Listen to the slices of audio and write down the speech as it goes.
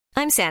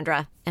I'm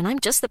Sandra, and I'm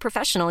just the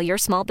professional your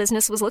small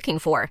business was looking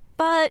for.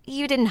 But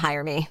you didn't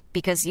hire me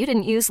because you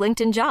didn't use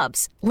LinkedIn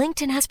Jobs.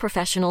 LinkedIn has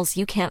professionals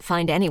you can't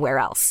find anywhere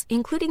else,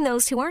 including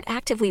those who aren't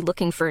actively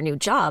looking for a new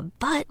job,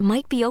 but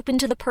might be open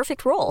to the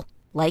perfect role,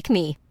 like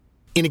me.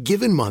 In a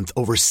given month,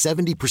 over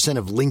 70%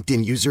 of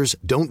LinkedIn users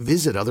don't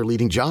visit other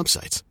leading job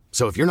sites.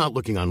 So if you're not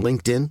looking on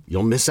LinkedIn,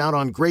 you'll miss out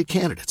on great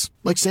candidates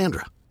like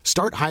Sandra.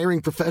 Start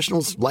hiring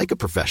professionals like a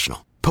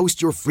professional.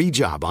 Post your free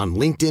job on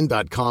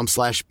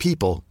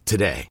linkedin.com/people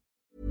today.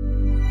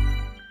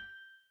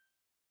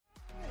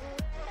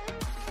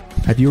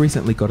 Have you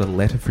recently got a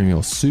letter from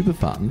your super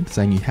fund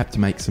saying you have to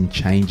make some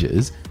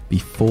changes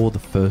before the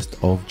 1st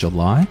of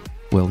July?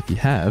 Well, if you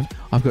have,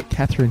 I've got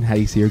Catherine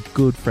Hayes here, a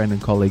good friend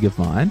and colleague of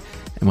mine,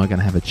 and we're going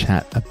to have a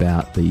chat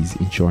about these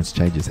insurance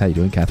changes. How are you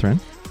doing, Catherine?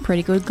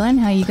 Pretty good, Glenn.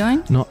 How are you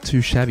going? Not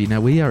too shabby. Now,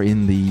 we are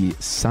in the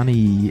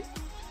sunny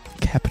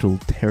capital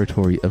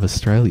territory of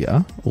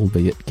Australia,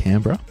 albeit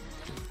Canberra.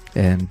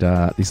 And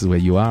this is where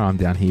you are. I'm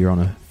down here on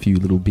a few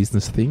little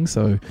business things.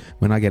 So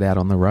when I get out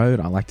on the road,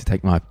 I like to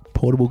take my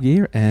portable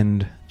gear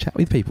and chat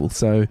with people.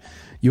 So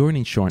you're an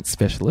insurance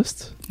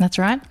specialist. That's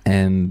right.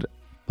 And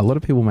a lot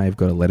of people may have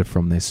got a letter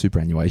from their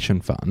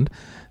superannuation fund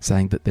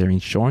saying that their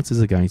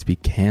insurances are going to be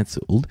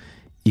cancelled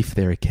if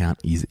their account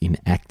is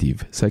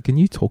inactive. So can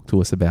you talk to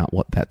us about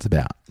what that's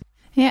about?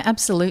 Yeah,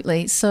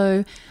 absolutely.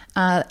 So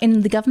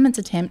in the government's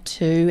attempt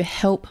to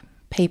help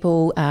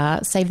people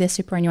save their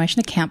superannuation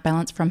account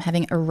balance from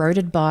having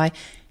eroded by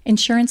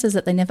insurances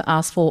that they never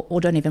asked for or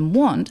don't even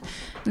want,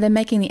 they're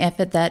making the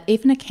effort that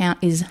if an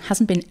account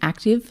hasn't been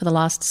active for the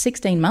last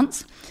 16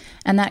 months,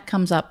 and that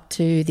comes up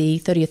to the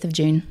 30th of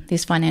June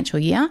this financial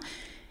year,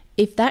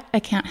 if that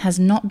account has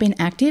not been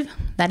active,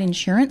 that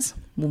insurance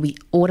will be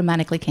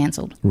automatically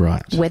cancelled.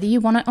 Right. Whether you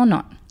want it or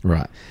not.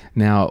 Right.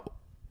 Now,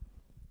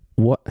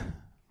 what...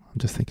 I'm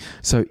just thinking.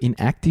 So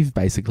inactive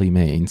basically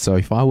means, so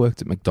if I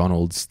worked at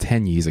McDonald's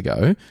 10 years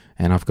ago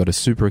and I've got a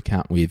super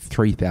account with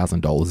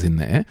 $3,000 in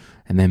there,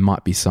 and there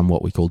might be some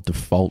what we call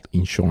default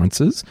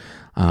insurances.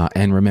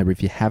 And remember,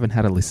 if you haven't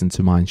had a listen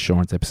to my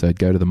insurance episode,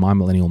 go to the My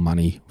Millennial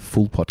Money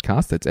full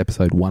podcast. That's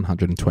episode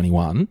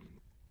 121.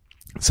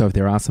 So if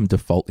there are some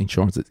default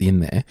insurances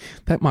in there,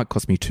 that might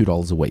cost me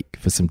 $2 a week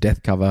for some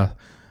death cover,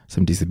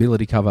 some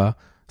disability cover,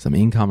 some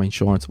income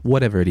insurance,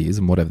 whatever it is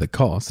and whatever the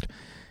cost.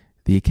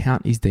 The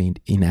account is deemed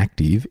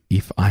inactive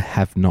if I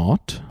have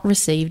not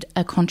received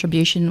a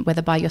contribution,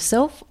 whether by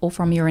yourself or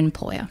from your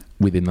employer,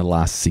 within the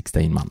last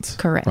 16 months.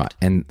 Correct. Right.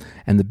 And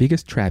the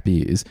biggest trap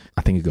is,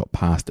 I think it got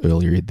passed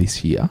earlier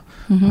this year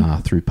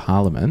through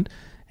Parliament,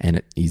 and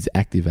it is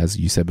active, as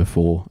you said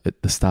before, at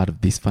the start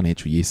of this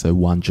financial year, so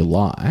 1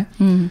 July.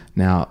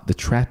 Now, the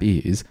trap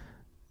is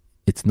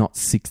it's not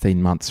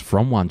 16 months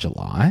from 1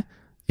 July,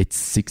 it's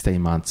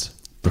 16 months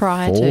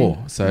prior before.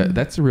 to. So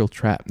that's a real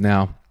trap.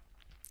 Now,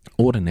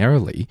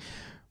 ordinarily,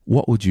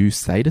 what would you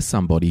say to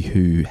somebody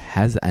who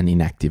has an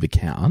inactive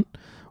account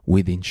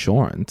with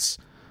insurance?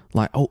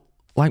 Like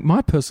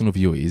my personal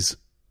view is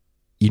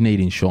you need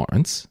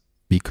insurance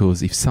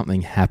because if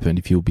something happened,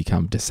 if you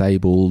become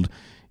disabled,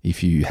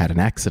 if you had an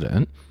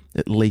accident,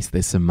 at least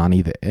there's some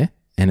money there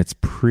and it's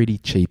pretty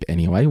cheap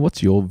anyway.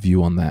 What's your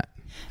view on that?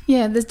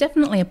 Yeah, there's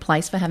definitely a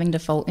place for having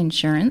default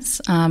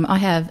insurance. I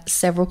have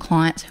several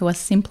clients who are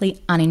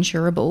simply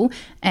uninsurable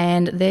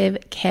and they've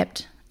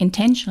kept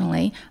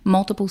intentionally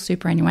multiple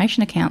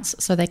superannuation accounts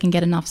so they can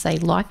get enough, say,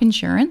 life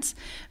insurance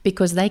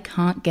because they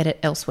can't get it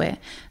elsewhere.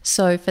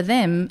 So for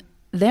them,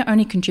 they're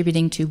only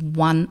contributing to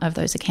one of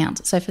those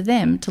accounts. So for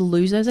them to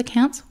lose those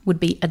accounts would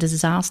be a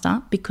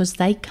disaster because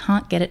they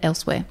can't get it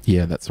elsewhere.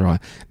 Yeah, that's right.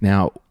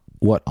 Now,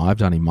 what I've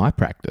done in my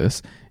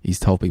practice is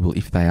told people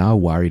if they are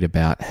worried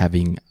about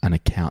having an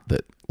account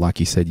that,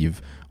 like you said,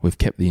 we've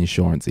kept the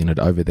insurance in it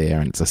over there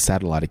and it's a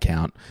satellite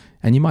account,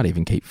 and you might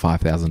even keep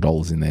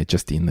 $5,000 in there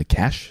just in the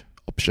cash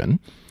option,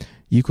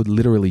 you could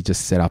literally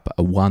just set up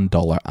a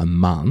 $1 a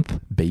month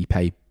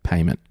BPay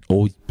payment,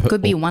 or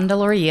could be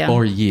 $1 a year,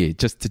 or a year,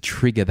 just to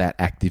trigger that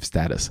active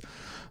status.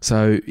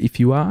 So if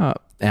you are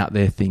out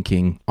there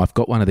thinking, I've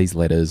got one of these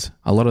letters,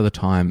 a lot of the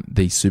time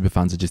these super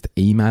funds are just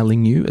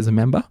emailing you as a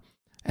member,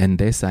 and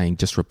they're saying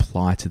just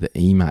reply to the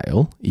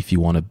email if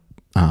you want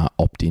to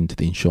opt into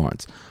the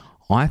insurance.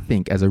 I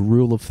think as a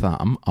rule of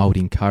thumb, I would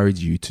encourage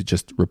you to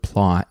just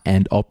reply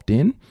and opt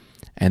in.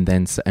 And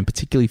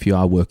particularly if you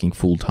are working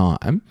full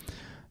time,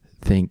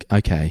 think,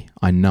 okay,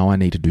 I know I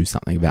need to do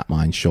something about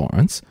my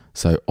insurance.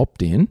 So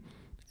opt in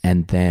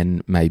and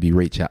then maybe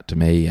reach out to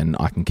me and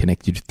I can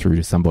connect you through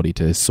to somebody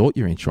to sort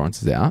your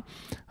insurances out.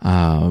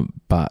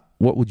 But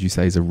what would you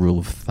say is a rule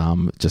of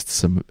thumb, just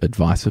some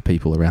advice for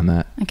people around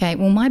that? Okay,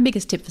 well, my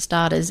biggest tip for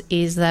starters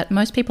is that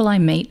most people I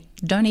meet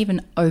don't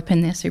even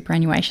open their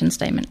superannuation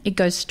statement. It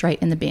goes straight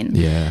in the bin.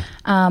 Yeah.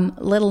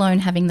 Let alone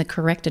having the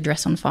correct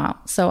address on file.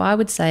 So I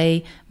would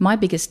say my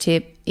biggest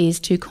tip is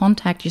to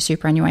contact your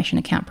superannuation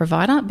account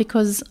provider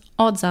because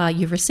odds are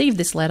you've received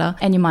this letter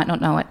and you might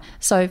not know it.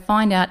 So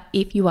find out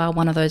if you are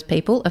one of those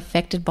people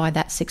affected by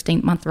that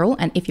 16-month rule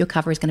and if your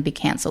cover is going to be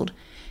cancelled.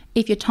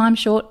 If you're time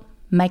short,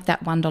 make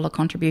that $1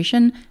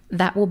 contribution.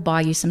 That will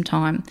buy you some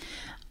time.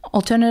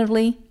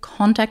 Alternatively,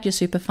 contact your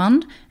super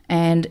fund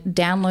and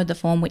download the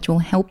form, which will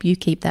help you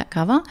keep that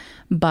cover.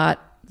 But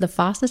the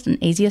fastest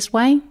and easiest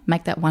way,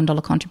 make that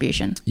 $1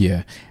 contribution.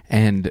 Yeah.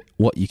 And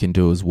what you can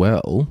do as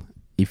well,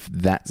 if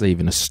that's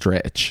even a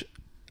stretch,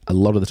 a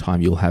lot of the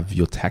time you'll have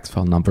your tax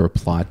file number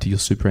applied to your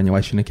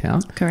superannuation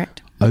account.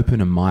 Correct.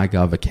 Open a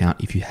MyGov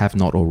account if you have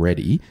not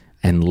already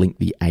and link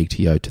the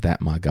ATO to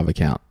that MyGov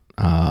account.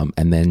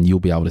 And then you'll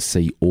be able to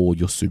see all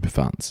your super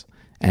funds.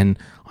 And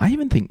I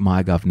even think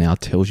MyGov now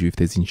tells you if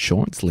there's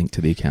insurance linked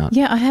to the account.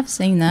 Yeah, I have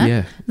seen that.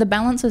 Yeah. The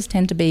balances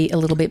tend to be a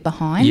little bit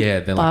behind. Yeah,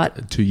 they're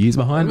like 2 years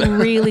behind.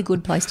 Really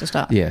good place to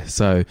start. Yeah,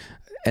 so,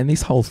 and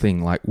this whole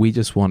thing, like, we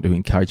just want to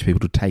encourage people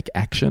to take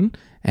action.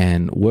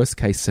 And worst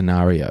case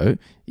scenario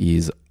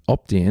is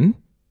opt in,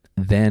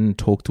 then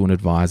talk to an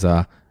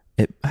advisor.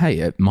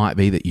 It might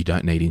be that you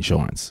don't need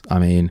insurance. I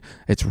mean,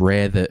 it's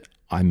rare that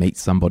I meet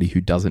somebody who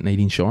doesn't need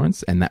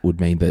insurance, and that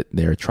would mean that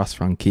they're a trust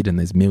fund kid and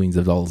there's millions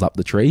of dollars up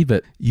the tree.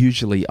 But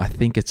usually I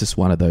think it's just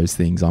one of those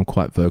things. I'm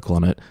quite vocal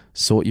on it.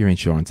 Sort your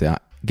insurance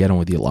out, get on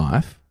with your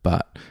life.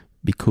 But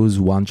because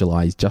 1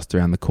 July is just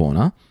around the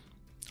corner,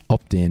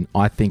 opt in.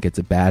 I think it's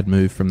a bad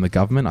move from the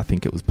government. I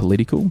think it was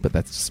political, but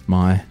that's just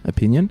my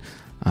opinion.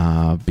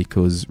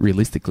 Because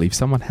realistically, if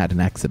someone had an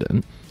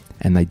accident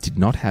and they did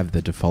not have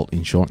the default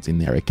insurance in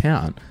their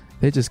account,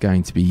 they're just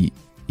going to be,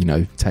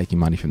 taking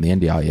money from the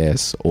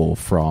NDIS or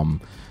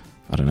from,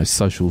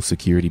 social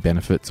security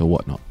benefits or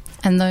whatnot.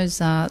 And those,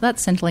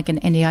 that's Centrelink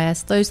and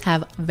NDIS, those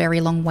have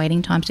very long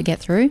waiting times to get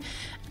through.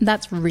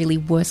 That's really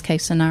worst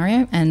case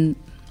scenario, and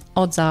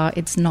odds are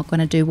it's not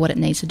going to do what it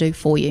needs to do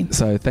for you.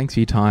 So thanks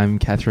for your time,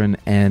 Catherine,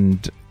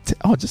 and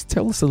just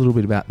tell us a little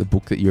bit about the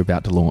book that you're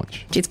about to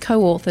launch. It's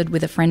co-authored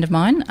with a friend of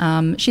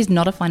mine. She's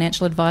not a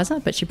financial advisor,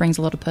 but she brings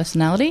a lot of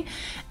personality.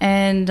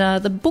 And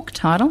the book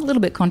title, a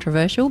little bit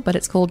controversial, but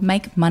it's called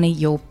Make Money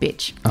Your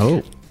Bitch.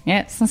 Oh.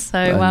 Yes, so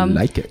I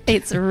like it.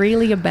 It's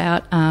really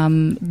about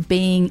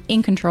being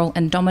in control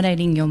and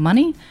dominating your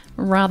money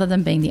rather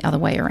than being the other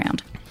way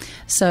around.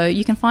 So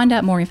you can find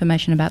out more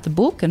information about the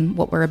book and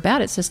what we're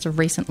about. It's just a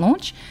recent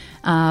launch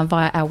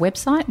via our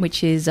website,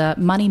 which is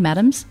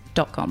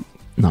moneymadams.com.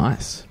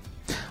 Nice.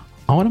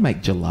 I want to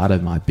make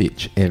gelato my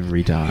bitch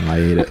every time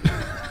I eat it.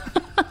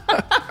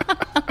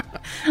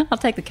 I'll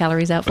take the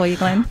calories out for you,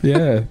 Glenn.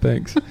 Yeah,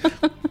 thanks.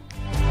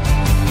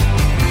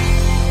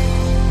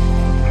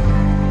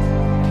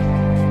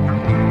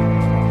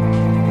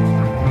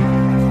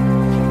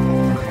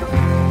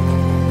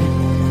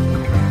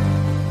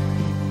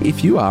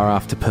 If you are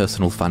after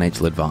personal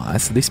financial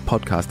advice, this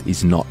podcast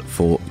is not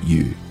for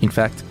you. In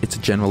fact, it's a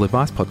general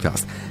advice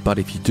podcast. But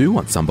if you do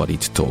want somebody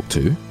to talk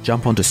to,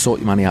 jump onto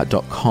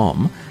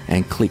sortyourmoneyout.com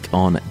and click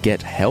on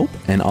Get Help,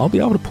 and I'll be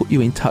able to put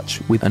you in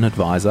touch with an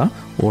advisor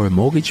or a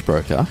mortgage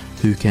broker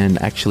who can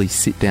actually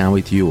sit down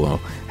with you or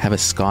have a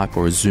Skype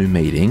or a Zoom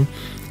meeting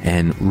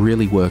and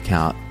really work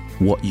out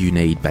what you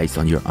need based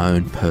on your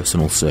own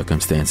personal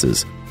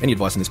circumstances. Any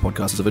advice in this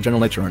podcast is of a general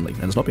nature only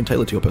and has not been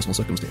tailored to your personal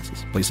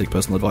circumstances. Please seek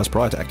personal advice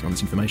prior to acting on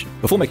this information.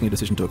 Before making a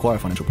decision to acquire a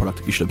financial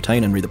product, you should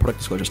obtain and read the product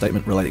disclosure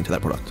statement relating to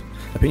that product.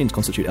 Opinions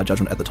constitute our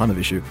judgment at the time of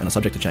issue and are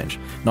subject to change.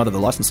 Neither the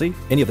licensee,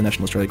 any of the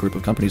National Australia Group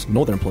of Companies,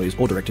 nor their employees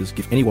or directors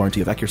give any warranty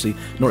of accuracy,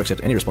 nor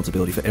accept any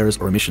responsibility for errors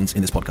or omissions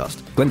in this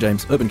podcast. Glenn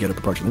James, Urban Getter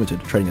Proprietary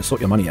Limited, trading as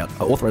Sort Your Money Out,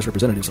 are authorised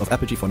representatives of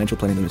Apogee Financial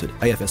Planning Limited,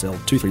 AFSL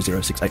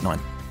 230689.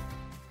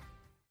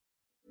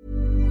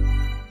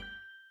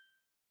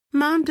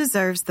 Mom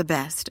deserves the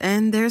best,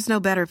 and there's no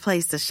better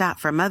place to shop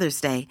for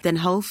Mother's Day than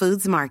Whole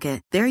Foods Market.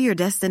 They're your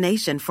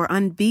destination for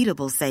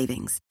unbeatable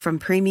savings, from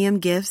premium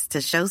gifts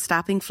to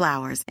show-stopping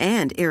flowers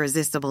and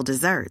irresistible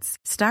desserts.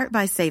 Start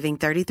by saving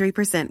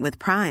 33% with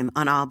Prime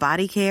on all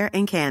body care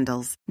and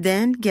candles.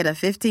 Then get a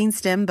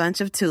 15-stem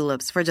bunch of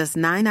tulips for just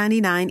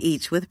 $9.99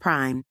 each with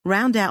Prime.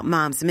 Round out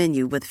Mom's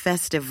menu with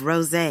festive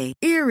rosé,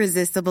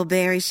 irresistible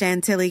berry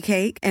chantilly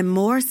cake, and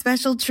more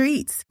special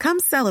treats. Come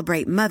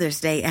celebrate Mother's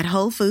Day at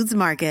Whole Foods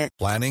Market.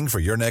 Planning for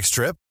your next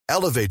trip?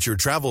 Elevate your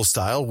travel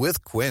style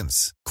with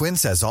Quince.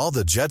 Quince has all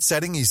the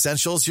jet-setting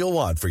essentials you'll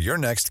want for your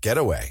next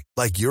getaway,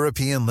 like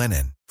European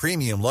linen,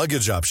 premium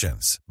luggage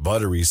options,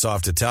 buttery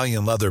soft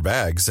Italian leather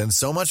bags, and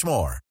so much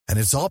more. And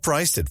it's all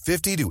priced at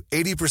 50 to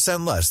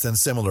 80% less than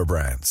similar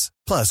brands.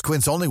 Plus,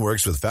 Quince only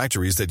works with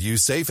factories that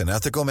use safe and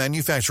ethical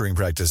manufacturing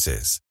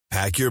practices.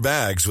 Pack your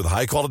bags with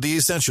high-quality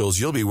essentials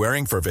you'll be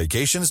wearing for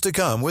vacations to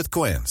come with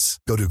Quince.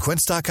 Go to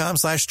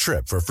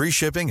quince.com/trip for free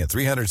shipping and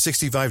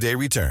 365-day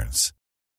returns.